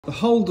The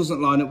hole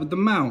doesn't line up with the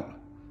mount.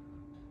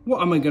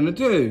 What am I going to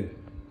do?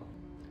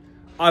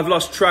 I've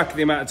lost track of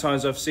the amount of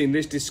times I've seen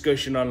this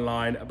discussion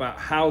online about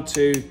how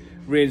to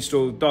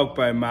reinstall the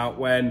Dogbone mount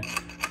when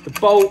the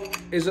bolt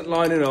isn't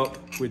lining up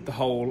with the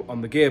hole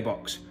on the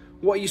gearbox.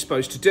 What are you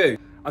supposed to do?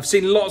 I've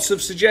seen lots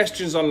of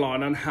suggestions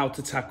online on how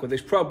to tackle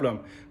this problem.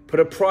 Put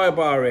a pry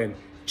bar in,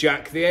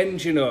 jack the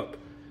engine up,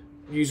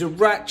 use a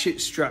ratchet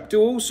strap,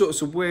 do all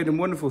sorts of weird and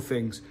wonderful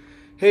things.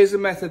 Here's the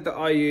method that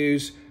I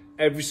use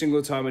every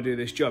single time I do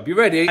this job. You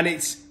ready? And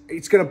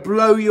it's gonna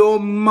blow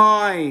your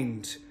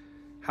mind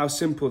how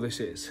simple this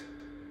is.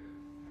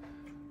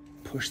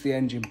 Push the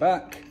engine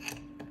back,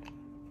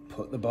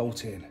 put the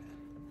bolt in.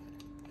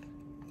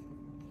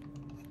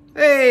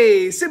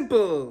 Hey,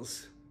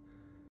 simples!